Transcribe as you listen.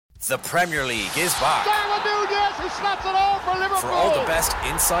The Premier League is back. He snaps it all for Liverpool. For all the best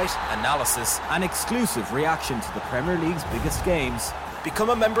insight, analysis and exclusive reaction to the Premier League's biggest games,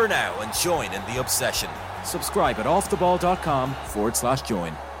 become a member now and join in the obsession. Subscribe at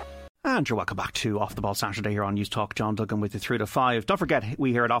offtheball.com/join. And you're welcome back to Off the Ball Saturday here on News Talk. John Duggan with you 3 to 5. Don't forget,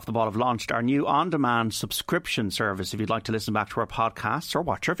 we here at Off the Ball have launched our new on-demand subscription service if you'd like to listen back to our podcasts or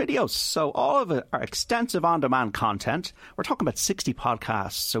watch our videos. So all of our extensive on-demand content, we're talking about 60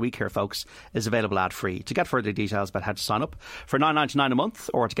 podcasts a week here, folks, is available ad-free. To get further details about how to sign up for $9.99 a month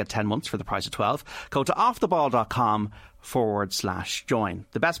or to get 10 months for the price of 12, go to offtheball.com/join.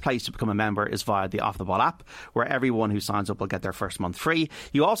 The best place to become a member is via the Off the Ball app, where everyone who signs up will get their first month free.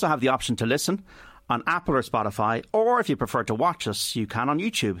 You also have the option to listen on Apple or Spotify, or if you prefer to watch us, you can on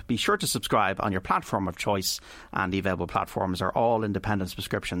YouTube. Be sure to subscribe on your platform of choice, and the available platforms are all independent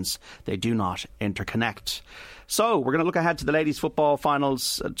subscriptions. They do not interconnect. So we're going to look ahead to the ladies' football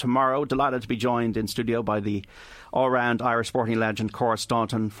finals tomorrow. Delighted to be joined in studio by the all-round Irish sporting legend Cora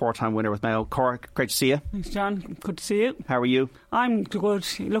Staunton, 4-time winner with Mayo. Cora, great to see you. Thanks, John. Good to see you. How are you? I'm good.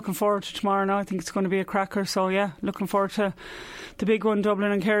 Looking forward to tomorrow now. I think it's going to be a cracker. So, yeah, looking forward to the big one,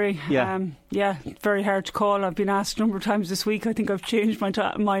 Dublin and Kerry. Yeah. Very hard to call. I've been asked a number of times this week. I think I've changed my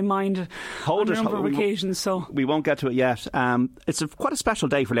mind on a number of occasions. So we won't get to it yet. It's quite a special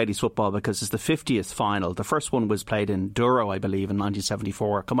day for ladies football because it's the 50th final. The first one was played in Douro, I believe, in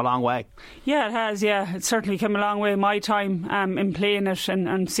 1974. Come a long way. Yeah, it has. Yeah, it's certainly come a long way. My time in playing it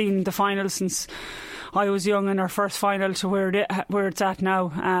and seeing the final since I was young, in our first final to where it's at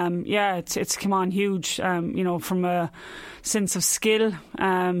now. It's come on huge. From a sense of skill,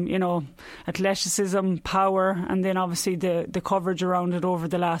 athleticism, power, and then obviously the coverage around it over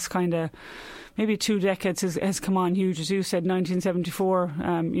the last kind of maybe 2 decades has come on huge. As you said, 1974,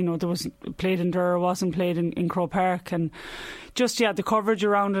 there was played in Douro, wasn't played in Croke Park, and just the coverage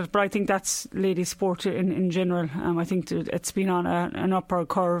around it. But I think that's ladies sport in general. I think it's been on an upward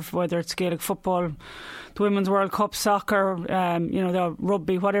curve, whether it's Gaelic football, the Women's World Cup, soccer, the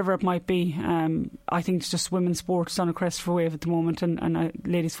rugby, whatever it might be. I think it's just women's sports on a crest of a wave at the moment, and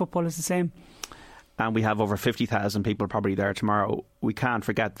ladies football is the same. And we have over 50,000 people probably there tomorrow. We can't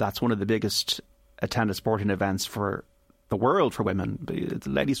forget that's one of the biggest attended sporting events for the world for women. The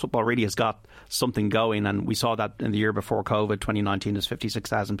ladies football really has got something going, and we saw that in the year before COVID. 2019 is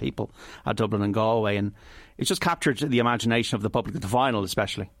 56,000 people at Dublin and Galway, and it's just captured the imagination of the public at the final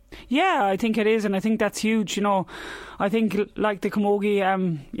especially. Yeah, I think it is, and I think that's huge. I think like the Camogie,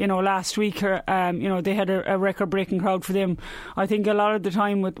 last week, they had a record-breaking crowd for them. I think a lot of the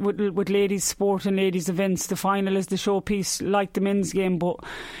time with ladies' sport and ladies' events, the final is the showpiece, like the men's game, but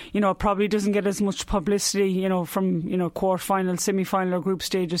it probably doesn't get as much publicity, from quarter-final, semi-final, or group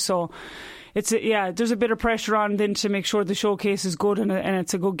stages. So there's a bit of pressure on then to make sure the showcase is good and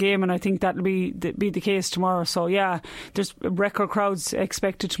it's a good game, and I think that'll be the case tomorrow. So there's record crowds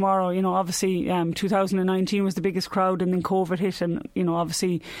expected tomorrow. Obviously 2019 was the biggest crowd, and then COVID hit, and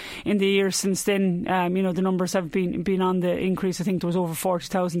obviously in the years since then, the numbers have been on the increase. I think there was over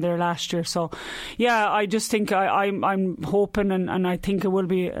 40,000 there last year. So I just think I'm hoping, and I think it will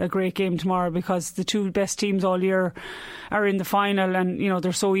be a great game tomorrow, because the two best teams all year are in the final, and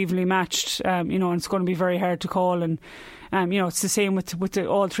they're so evenly matched. And it's going to be very hard to call, and it's the same with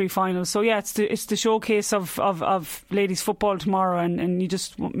all three finals. So it's the showcase of ladies football tomorrow, and you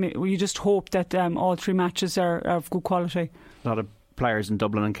just hope that all three matches are of good quality. A lot of players in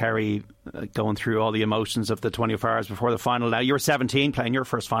Dublin and Kerry going through all the emotions of the 24 hours before the final. Now you're 17 playing your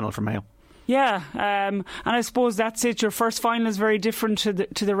first final for Mayo. Yeah, and I suppose that's it. Your first final is very different to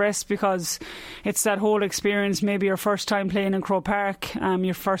the rest, because it's that whole experience. Maybe your first time playing in Croke Park,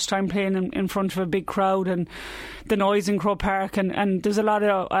 your first time playing in front of a big crowd, and the noise in Croke Park, and there's a lot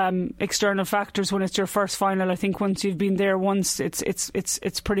of external factors when it's your first final. I think once you've been there once, it's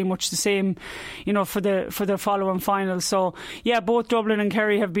pretty much the same, for the following finals. So both Dublin and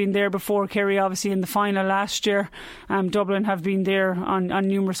Kerry have been there before. Kerry obviously in the final last year. Dublin have been there on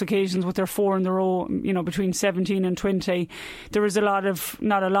numerous occasions with their 4 in the row, between 17 and 20. There is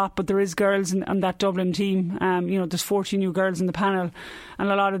not a lot, but there is girls on that Dublin team. There's 40 new girls in the panel, and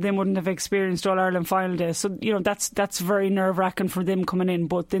a lot of them wouldn't have experienced All-Ireland final day. So, that's very nerve-wracking for them coming in.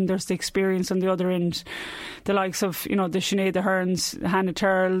 But then there's the experience on the other end. The likes of, the Sinead Ahern's, Hannah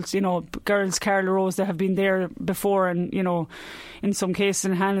Turles, girls, Carla Rose, that have been there before, and, in some cases,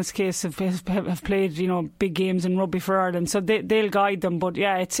 in Hannah's case, have played, big games in rugby for Ireland. So they'll guide them. But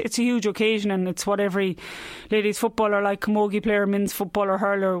it's a huge occasion, and it's what every ladies footballer, like camogie player, men's footballer,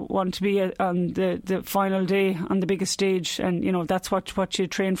 hurler, want to be on the final day on the biggest stage, and that's what you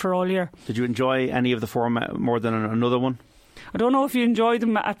train for all year. Did you enjoy any of the format more than another one? I don't know if you enjoy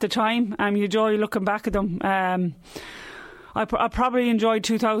them at the time. You enjoy looking back at them. I probably enjoyed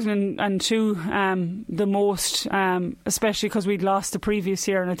 2002 the most, especially because we'd lost the previous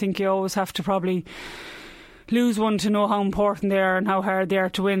year, and I think you always have to probably lose one to know how important they are and how hard they are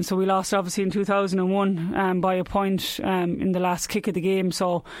to win. So we lost obviously in 2001 by a point in the last kick of the game.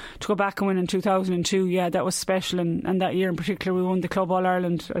 So to go back and win in 2002, yeah, that was special. And that year in particular, we won the Club All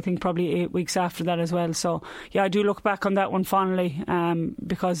Ireland, I think probably 8 weeks after that as well. So yeah, I do look back on that one fondly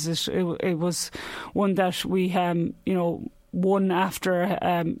because it was one that we won after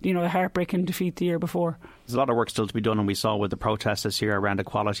a heartbreaking defeat the year before. There's a lot of work still to be done, and we saw with the protests this year around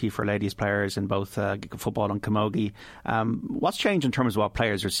equality for ladies players in both football and camogie. What's changed in terms of what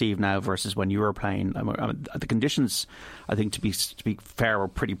players receive now versus when you were playing? The conditions, I think, to be fair, were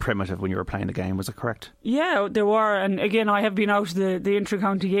pretty primitive when you were playing the game. Was it correct? Yeah, there were. And again, I have been out of the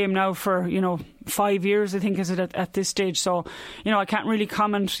inter-county game now for 5 years, I think, is it at this stage. So I can't really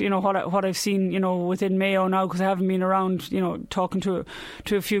comment what I've seen within Mayo now, because I haven't been around talking to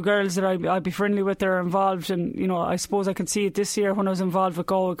a few girls that I'd be friendly with that are involved. And I suppose I can see it this year when I was involved with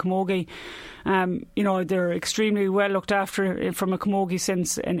Galway Camogie. They're extremely well looked after from a camogie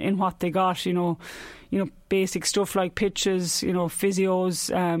sense in what they got. Basic stuff like pitches,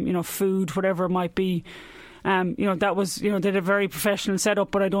 physios, food, whatever it might be. That was, they had a very professional setup,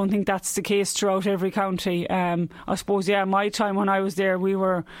 but I don't think that's the case throughout every county. I suppose, my time when I was there, we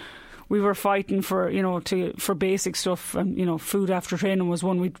were fighting for for basic stuff, and food after training was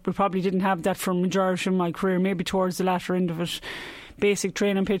one. We probably didn't have that for majority of my career, maybe towards the latter end of it. Basic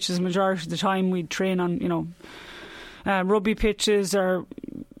training pitches, majority of the time we'd train on rugby pitches or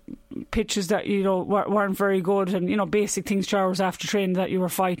pitches that weren't very good, and basic things, showers after training that you were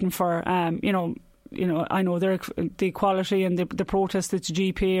fighting for. I know the equality and the protest that the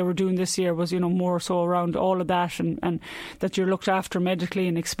GPA were doing this year was, more so around all of that, and that you're looked after medically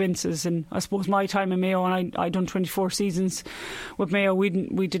and expenses. And I suppose my time in Mayo, and I done 24 seasons with Mayo, we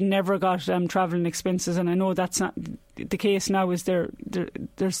didn't ever got travelling expenses, and I know that's not the case now. Is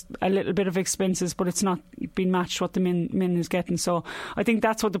there's a little bit of expenses, but it's not been matched what the men is getting. So I think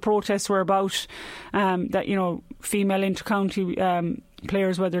that's what the protests were about. That female inter-county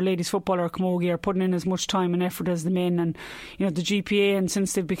players, whether ladies football or camogie, are putting in as much time and effort as the men. And the GPA, and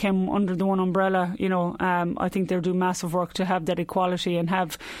since they've become under the one umbrella, I think they're doing massive work to have that equality and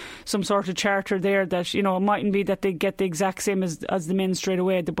have some sort of charter there that it mightn't be that they get the exact same as the men straight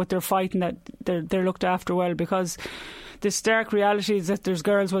away, but they're fighting that they're looked after well, because the stark reality is that there's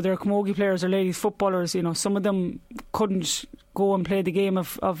girls, whether they're camogie players or ladies footballers, some of them couldn't go and play the game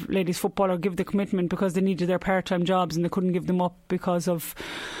of ladies football or give the commitment because they needed their part-time jobs, and they couldn't give them up because of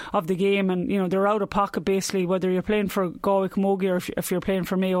the game. And they're out of pocket basically, whether you're playing for Galway Camogie or if you're playing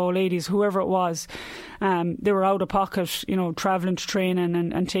for Mayo ladies, whoever it was, they were out of pocket, travelling to training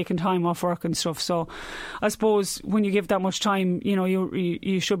and taking time off work and stuff. So I suppose when you give that much time,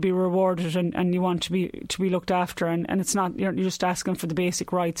 you should be rewarded, and you want to be looked after, and it's not, you're just asking for the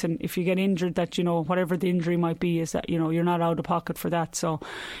basic rights. And if you get injured, that whatever the injury might be, is that you're not out of pocket for that. So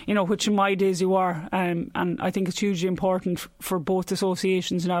which in my days you are, and I think it's hugely important for both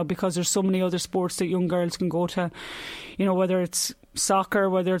associations now, because there's so many other sports that young girls can go to, whether it's soccer,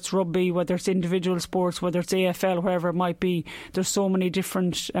 whether it's rugby, whether it's individual sports, whether it's AFL, wherever it might be. There's so many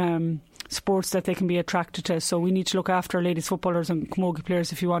different sports that they can be attracted to. So we need to look after ladies footballers and camogie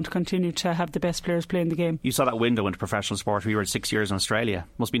players if you want to continue to have the best players playing the game. You saw that window into professional sport. We were 6 years in Australia.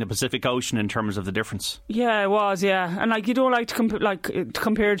 Must have been a Pacific Ocean in terms of the difference. Yeah, it was. Yeah, and you don't like to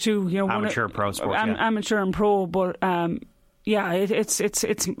compare to amateur, pro sports, amateur and pro, but yeah,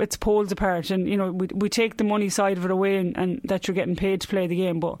 it's poles apart, and we take the money side of it away, and that you're getting paid to play the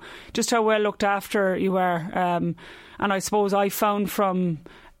game, but just how well looked after you are. And I suppose I found from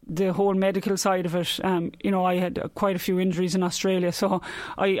the whole medical side of it, I had quite a few injuries in Australia, so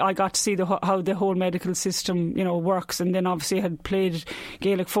I got to see how the whole medical system works. And then obviously I had played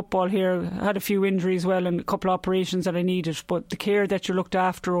Gaelic football here, had a few injuries and a couple of operations that I needed, but the care that you're looked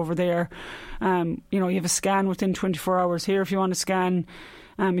after over there, you have a scan within 24 hours. Here, if you want a scan,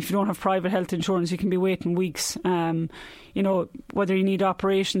 if you don't have private health insurance, you can be waiting weeks. Whether you need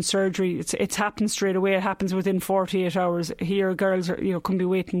operation, surgery, it's happened straight away. It happens within 48 hours. Here, girls can be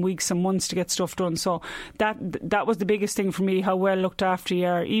waiting weeks and months to get stuff done. So that was the biggest thing for me, how well looked after you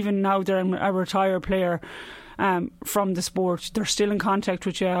are. Even now that I'm a retired player, from the sport. They're still in contact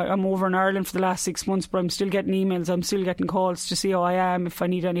with you. I'm over in Ireland for the last 6 months, but I'm still getting emails, I'm still getting calls to see how I am, if I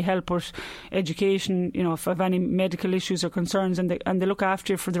need any help with education, if I have any medical issues or concerns, and they look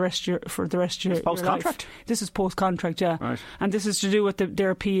after you for the rest of your life. Post-contract? This is post-contract, yeah. Right. And this is to do with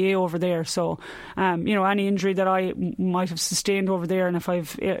their PA over there. So, any injury that I might have sustained over there, and if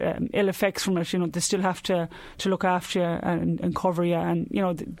I've ill effects from it, they still have to look after you and cover you. And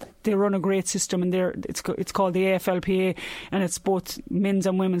they run a great system, and it's called the AFLPA, and it's both men's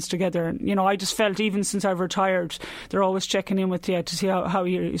and women's together. And I just felt, even since I've retired, they're always checking in with you to see how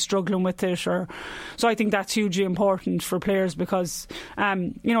you're struggling with it. So I think that's hugely important for players, because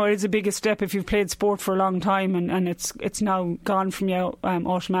it is the biggest step if you've played sport for a long time, and it's now gone from you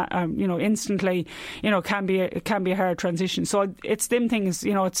instantly. It can be a hard transition. So it's them things.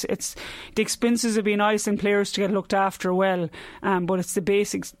 It's the expenses of being nice and players to get looked after well, but it's the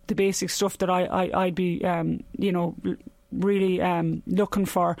basic stuff that I'd be really looking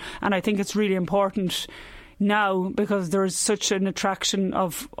for. And I think it's really important now, because there's such an attraction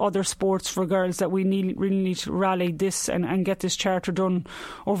of other sports for girls, that we really need to rally this and get this charter done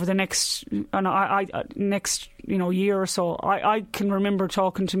over the next year or so. I can remember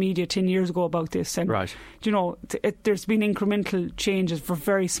talking to media 10 years ago about this, and right. There's been incremental changes, for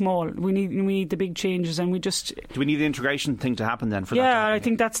very small. We need the big changes, and do we need the integration thing to happen then? I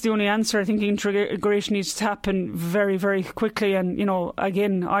think that's the only answer. I think integration needs to happen very, very quickly. And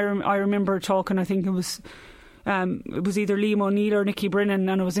again, I remember talking, I think it was either Liam O'Neill or Nicky Brennan,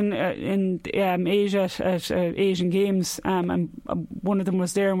 and it was in Asia at Asian Games, and one of them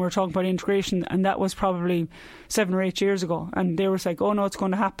was there, and we were talking about integration, and that was probably 7 or 8 years ago, and they were like, oh no, it's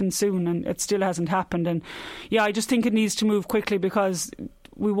going to happen soon, and it still hasn't happened. And I just think it needs to move quickly, because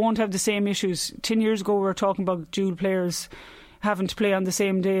we won't have the same issues. 10 years ago we were talking about dual players having to play on the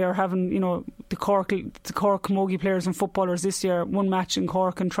same day, or having the Cork Camogie players and footballers this year one match in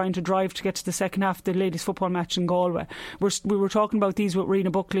Cork and trying to drive to get to the second half of the ladies football match in Galway. We were talking about these with Rena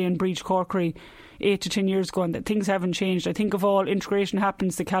Buckley and Breach Corkery 8 to 10 years ago, and that things haven't changed. I think if all integration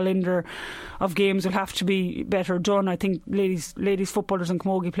happens, the calendar of games will have to be better done. I think ladies footballers and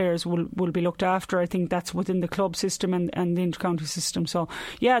camogie players will be looked after. I think that's within the club system and the intercounty system. So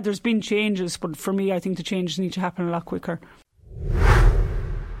there's been changes, but for me, I think the changes need to happen a lot quicker.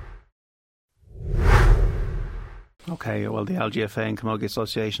 Okay, well, the LGFA and Camogie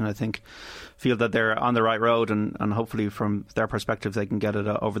Association, I think, feel that they're on the right road, and hopefully from their perspective they can get it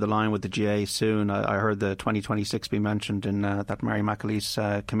over the line with the GA soon. I heard the 2026 be mentioned in that Mary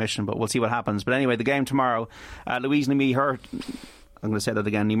McAleese commission, but we'll see what happens. But anyway, the game tomorrow, Louise Ní Mhuircheartaigh, I'm going to say that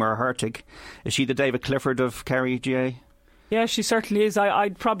again, Ní Mhuircheartaigh, is she the David Clifford of Kerry GA? Yeah, she certainly is.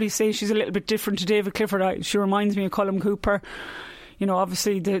 I'd probably say she's a little bit different to David Clifford. She reminds me of Colm Cooper.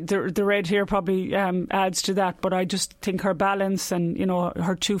 Obviously the red hair probably adds to that, but I just think her balance and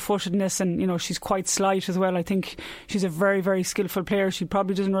her two-footedness, and she's quite slight as well. I think she's a very, very skillful player. She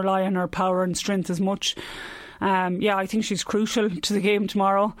probably doesn't rely on her power and strength as much. I think she's crucial to the game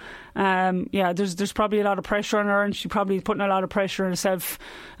tomorrow. There's probably a lot of pressure on her, and she's probably putting a lot of pressure on herself.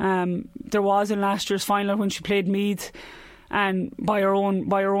 There was in last year's final when she played Meath, and by her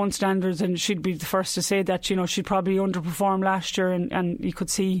own standards, and she'd be the first to say that she'd probably underperformed last year, and you could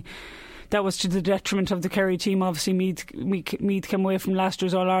see that was to the detriment of the Kerry team. Obviously Meath came away from last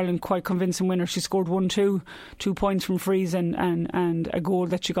year's All-Ireland quite convincing winner. She scored 1-2, 2 points from frees and a goal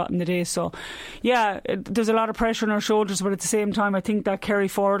that she got in the day. So there's a lot of pressure on her shoulders, but at the same time I think that Kerry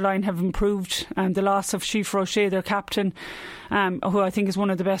forward line have improved, and the loss of Siobhan O'Shea, their captain, who I think is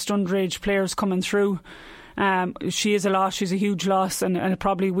one of the best underage players coming through. She is a loss. She's a huge loss, and it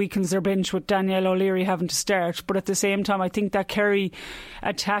probably weakens their bench with Danielle O'Leary having to start. But at the same time, I think that Kerry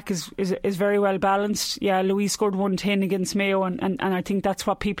attack is very well balanced. Yeah, Louise scored 110 against Mayo, and I think that's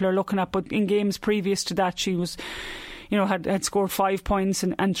what people are looking at. But in games previous to that, she was, had scored 5 points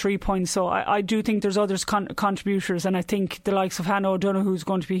and 3 points. So I do think there's others contributors, and I think the likes of Hannah O'Donoghue is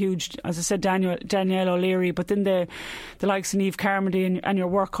going to be huge. As I said, Danielle O'Leary, but then the likes of Niamh Carmody and your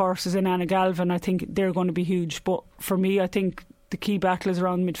workhorses in Anna Galvin, I think they're going to be huge. But for me, I think the key battle is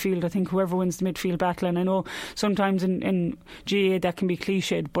around midfield. I think whoever wins the midfield battle, and I know sometimes in GA that can be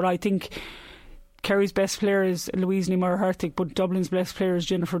cliched, but I think Kerry's best player is Louise Ní Mhuircheartaigh, but Dublin's best player is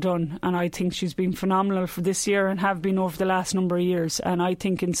Jennifer Dunn, and I think she's been phenomenal for this year and have been over the last number of years. And I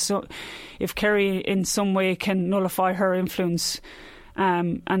think if Kerry in some way can nullify her influence,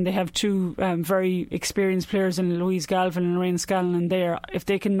 and they have two very experienced players in Louise Galvin and Lorraine Scanlon there, if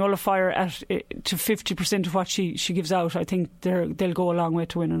they can nullify her to 50% of what she gives out, I think they'll go a long way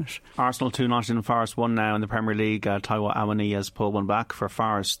to winning it. Arsenal 2, Nottingham Forest 1 now in the Premier League. Taiwo Awoniyi has pulled one back for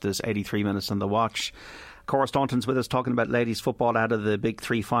Forest. There's 83 minutes on the watch. Cora Staunton's with us talking about ladies football out of the big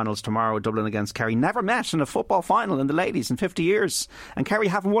 3 finals tomorrow. Dublin against Kerry. Never met in a football final in the ladies in 50 years, and Kerry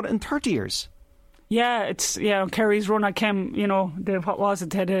haven't won it in 30 years. Yeah, Kerry's run at Kem,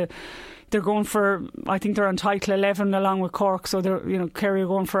 they're going for, I think they're on title 11 along with Cork, so Kerry are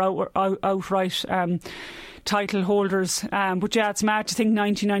going for outright title holders. But yeah, it's mad to think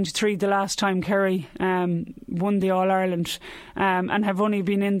 1993, the last time Kerry won the All-Ireland, and have only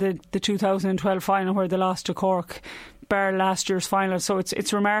been in the 2012 final where they lost to Cork, bar last year's final. So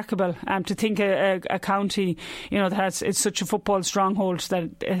it's remarkable to think a county that it's such a football stronghold that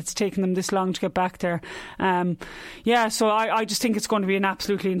it's taken them this long to get back there. So I just think it's going to be an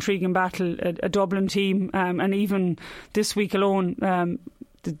absolutely intriguing battle, a Dublin team, and even this week alone,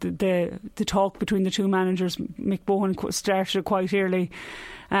 the talk between the two managers, Mick Bohan started quite early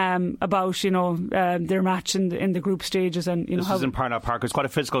about their match in the group stages, and this is in Parnell Park. It's quite a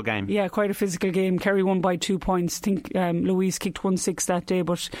physical game. Yeah, quite a physical game. Kerry won by 2 points. I think Louise kicked 1-6 that day,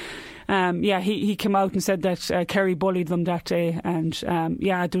 but he came out and said that Kerry bullied them that day, and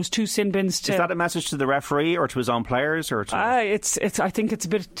there was 2 sin bins. Is that a message to the referee or to his own players, or to I think it's a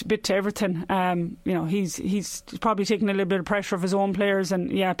bit to everything. He's probably taking a little bit of pressure off his own players,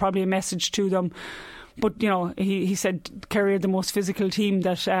 and probably a message to them. But he said Kerry are the most physical team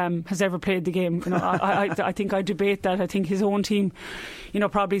that has ever played the game. I think I debate that. I think his own team,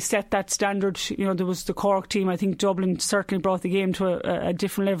 probably set that standard. There was the Cork team. I think Dublin certainly brought the game to a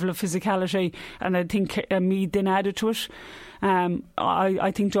different level of physicality, and I think Meath then added to it.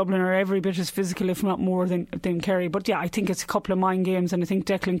 I think Dublin are every bit as physical, if not more, than Kerry. But I think it's a couple of mind games, and I think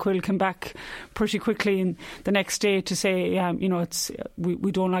Declan Quill came back pretty quickly in the next day to say,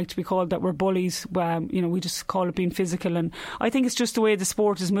 we don't like to be called that we're bullies. We just call it being physical, and I think it's just the way the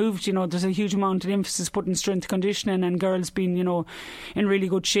sport has moved. There's a huge amount of emphasis put in strength conditioning, and girls being in really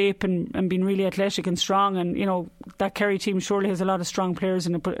good shape and being really athletic and strong. And that Kerry team surely has a lot of strong players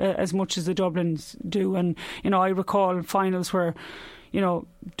in it, but as much as the Dublins do. And I recall finals where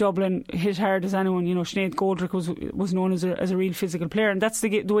Dublin hit hard as anyone. Sinead Goldrick was known as a real physical player, and that's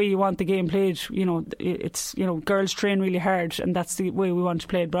the way you want the game played. It's girls train really hard, and that's the way we want to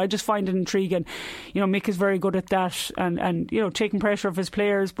play it. But I just find it intriguing. Mick is very good at that, and taking pressure off his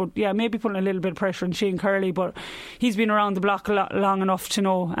players, but maybe putting a little bit of pressure on Shane Curley. But he's been around the block long enough to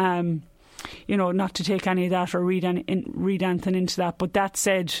know not to take any of that or read anything into that. But that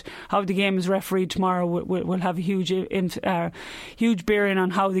said, how the game is refereed tomorrow will have a huge bearing on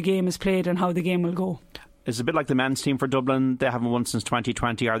how the game is played and how the game will go. It's a bit like the men's team for Dublin. They haven't won since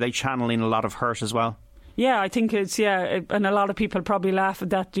 2020. Are they channeling a lot of hurt as well? Yeah, I think it's, and a lot of people probably laugh at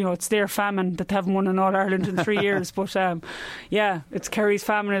that. It's their famine that they haven't won an All-Ireland in 3 years. But it's Kerry's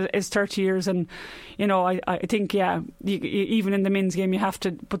famine is 30 years, and I think even in the men's game you have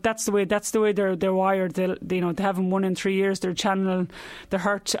to. But that's the way they're wired. They haven't won in 3 years. They're channeling the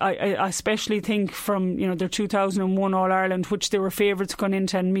hurt. I especially think from their 2001 All-Ireland, which they were favourites going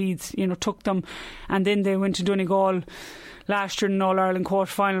into, and Meath took them, and then they went to Donegal last year in an All-Ireland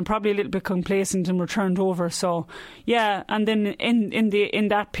quarter-final, probably a little bit complacent and returned over. So and then in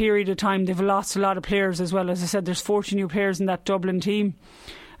that period of time they've lost a lot of players as well. As I said, there's 40 new players in that Dublin team.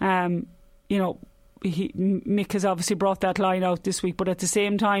 Mick has obviously brought that line out this week, but at the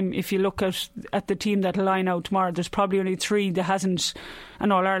same time, if you look at the team that'll line out tomorrow, there's probably only 3 that hasn't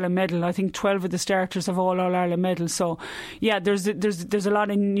an All-Ireland medal. I think 12 of the starters have all All-Ireland medals. So there's a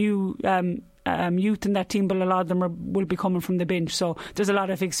lot of new youth in that team, but a lot of them will be coming from the bench. So there's a lot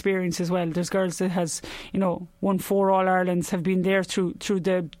of experience as well. There's girls that has won 4 All-Irelands, have been there through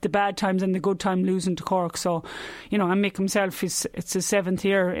the bad times and the good time, losing to Cork. So and Mick himself, it's his 7th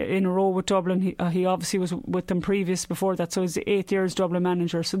year in a row with Dublin. He obviously was with them previous before that, so he's 8 years Dublin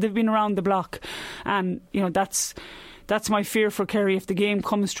manager. So they've been around the block, and that's my fear for Kerry. If the game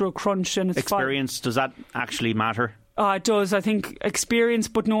comes to a crunch and it's experience, does that actually matter? It does. I think experience,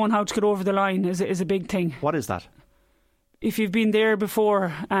 but knowing how to get over the line is a big thing. What is that? If you've been there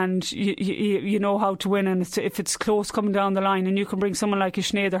before and you know how to win, and if it's close coming down the line, and you can bring someone like a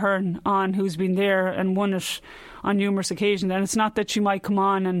Sinead Ahern on who's been there and won it on numerous occasions, and it's not that she might come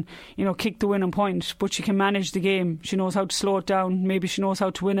on and kick the winning point, but she can manage the game. She knows how to slow it down. Maybe she knows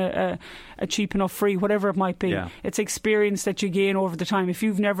how to win a cheap enough free, whatever it might be. Yeah. It's experience that you gain over the time. If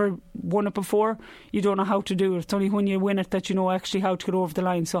you've never won it before, you don't know how to do it. It's only when you win it that you know actually how to get over the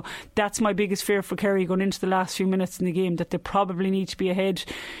line. So that's my biggest fear for Kerry going into the last few minutes in the game, that they probably need to be ahead.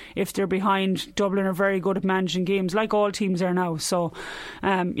 If they're behind, Dublin are very good at managing games, like all teams are now. So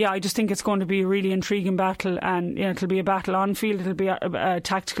I just think it's going to be a really intriguing battle, and and it'll be a battle on field, it'll be a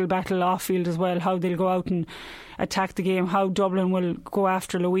tactical battle off field as well, how they'll go out and attack the game, how Dublin will go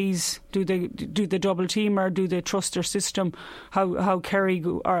after Louise. Do they double team, or do they trust their system? How Kerry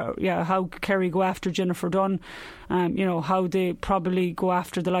go after Jennifer Dunn, how they probably go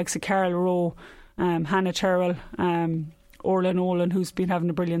after the likes of Carol Rowe, Hannah Terrell, Orla Nolan, who's been having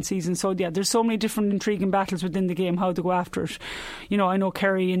a brilliant season. So there's so many different intriguing battles within the game, how to go after it. I know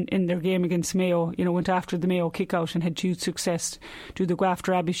Kerry in their game against Mayo, went after the Mayo kick out and had huge success. Do they go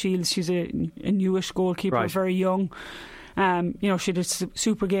after Abby Shields? She's a newish goalkeeper, right, very young. She did a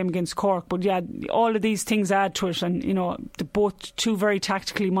super game against Cork, but all of these things add to it, and both two very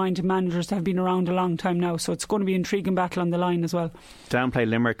tactically minded managers have been around a long time now, so it's going to be an intriguing battle on the line as well. Down play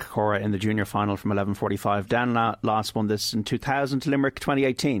Limerick, Cora, in the junior final from 11:45. Down last won this in 2000, Limerick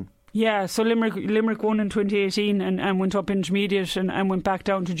 2018. Yeah, so Limerick won in 2018 and went up intermediate and went back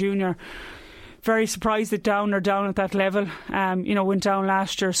down to junior. Very surprised that Down are down at that level. Went down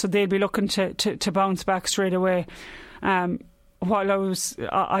last year, so they'll be looking to bounce back straight away. While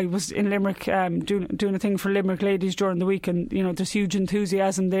I was in Limerick doing a thing for Limerick ladies during the week, and there's huge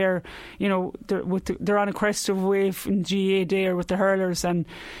enthusiasm there. They're on a crest of a wave in GA there with the hurlers, and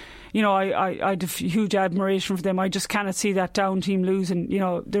I had huge admiration for them. I just cannot see that Down team losing.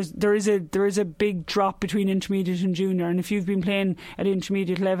 There is a big drop between intermediate and junior, and if you've been playing at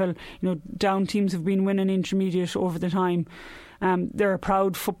intermediate level, Down teams have been winning intermediate over the time. They're a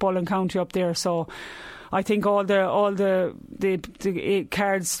proud footballing county up there, so I think all the 8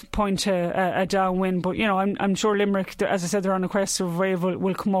 cards point to a Down win. But I'm sure Limerick, as I said, they're on a crest of a wave,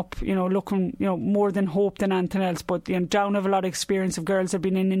 will come up, looking more than hope than anything else. But Down have a lot of experience of girls that have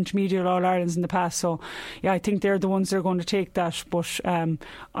been in intermediate All-Irelands in the past, so I think they're the ones that are going to take that. But I'm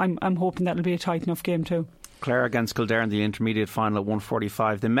hoping that'll be a tight enough game too. Clare against Kildare in the intermediate final at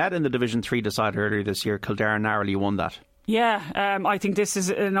 1:45. They met in the Division 3 decider earlier this year. Kildare narrowly won that. Yeah, I think this is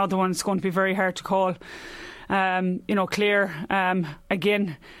another one that's going to be very hard to call. Clare,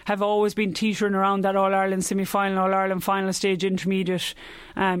 again, have always been teetering around that All-Ireland semi-final, All-Ireland final stage intermediate.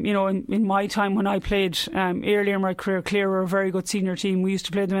 In my time when I played earlier in my career, Clare were a very good senior team. We used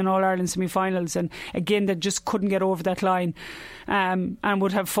to play them in All-Ireland semi-finals, and again, they just couldn't get over that line, and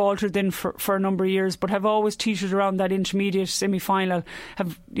would have faltered then for a number of years, but have always teetered around that intermediate semi-final,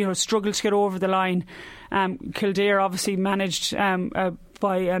 have struggled to get over the line. Kildare obviously managed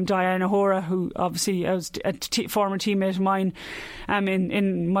by Diana Hora, who obviously was a former teammate of mine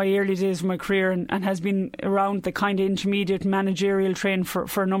in my early days of my career, and has been around the kind of intermediate managerial train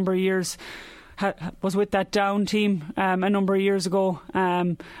for a number of years. Was with that Down team a number of years ago,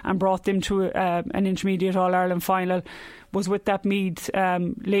 and brought them to an intermediate All-Ireland final. Was with that Meath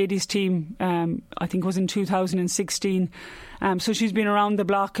ladies team, I think it was in 2016. So she's been around the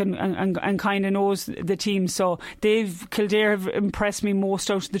block and kind of knows the team. So Kildare have impressed me most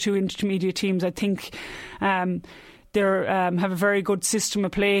out of the two intermediate teams. I think they have a very good system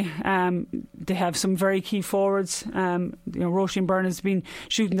of play. They have some very key forwards. Roisin Byrne has been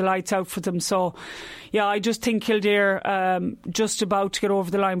shooting the lights out for them. So, I just think Kildare just about to get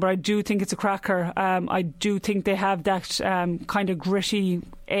over the line, but I do think it's a cracker. I do think they have that kind of gritty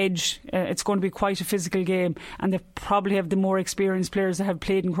edge. It's going to be quite a physical game, and they probably have the more experienced players that have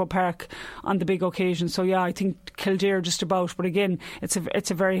played in Croke Park on the big occasion. So I think Kildare just about, but again, it's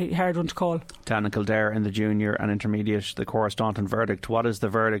a very hard one to call. Down in Kildare in the junior and intermediate, the Cora Staunton verdict. What is the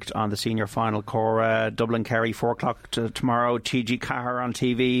verdict on the senior final? Cora, Dublin Kerry, 4 o'clock tomorrow. TG Cahir on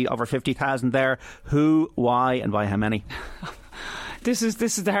TV, over 50,000 there. Who, why, and by how many? This is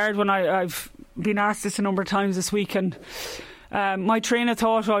the hard one. I've been asked this a number of times this week, and my train of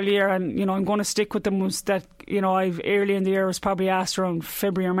thought all year, and I'm going to stick with them, was that I've early in the year was probably asked around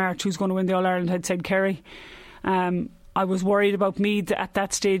February or March who's going to win the All-Ireland. I'd said Kerry. I was worried about Meath at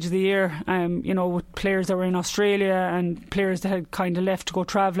that stage of the year, with players that were in Australia and players that had kind of left to go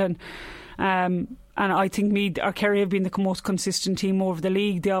travelling. And I think Meath or Kerry have been the most consistent team over the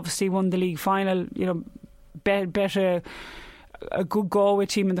league. They obviously won the league final. Bet a good Galway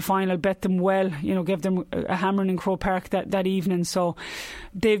team in the final, bet them well, gave them a hammering in Croke Park that evening. So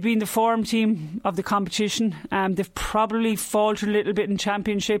they've been the form team of the competition. They've probably faltered a little bit in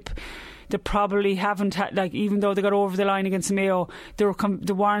championship. They probably haven't had, even though they got over the line against Mayo, they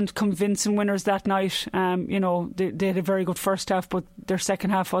weren't convincing winners that night. They had a very good first half, but their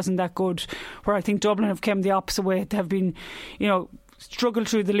second half wasn't that good. Where I think Dublin have come the opposite way. They have been, struggled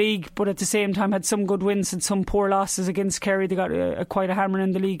through the league, but at the same time had some good wins and some poor losses against Kerry. They got quite a hammer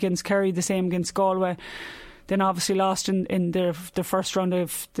in the league against Kerry, the same against Galway. Then obviously lost in the first round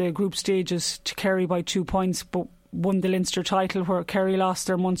of the group stages to Kerry by 2 points, but won the Leinster title, where Kerry lost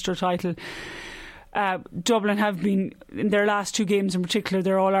their Munster title. Dublin have been, in their last 2 games in particular,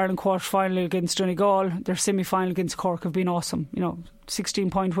 their All-Ireland quarter-final against Donegal, their semi-final against Cork have been awesome.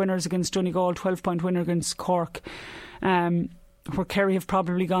 16-point winners against Donegal, 12-point winner against Cork, where Kerry have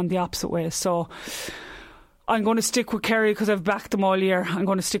probably gone the opposite way. So I'm going to stick with Kerry because I've backed them all year. I'm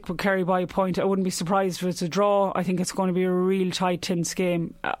going to stick with Kerry by a point. I wouldn't be surprised if it's a draw. I think it's going to be a real tight, tense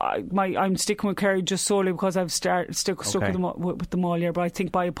game. I'm sticking with Kerry just solely because I've stuck with them all year, but I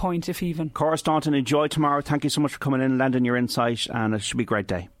think by a point if even. Cora Staunton, enjoy tomorrow. Thank you so much for coming in and lending your insight, and it should be a great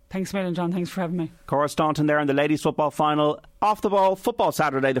day. Thanks a million, John. Thanks for having me. Cora Staunton there in the ladies football final. Off the ball, football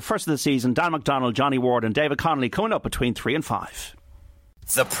Saturday, the first of the season. Dan McDonald, Johnny Ward and David Connolly coming up between 3 and 5.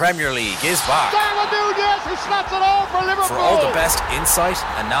 The Premier League is back. He snaps it all for Liverpool. For all the best insight,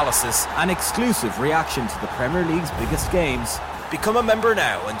 analysis and exclusive reaction to the Premier League's biggest games, become a member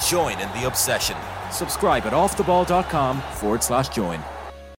now and join in the obsession. subscribe at offtheball.com/join.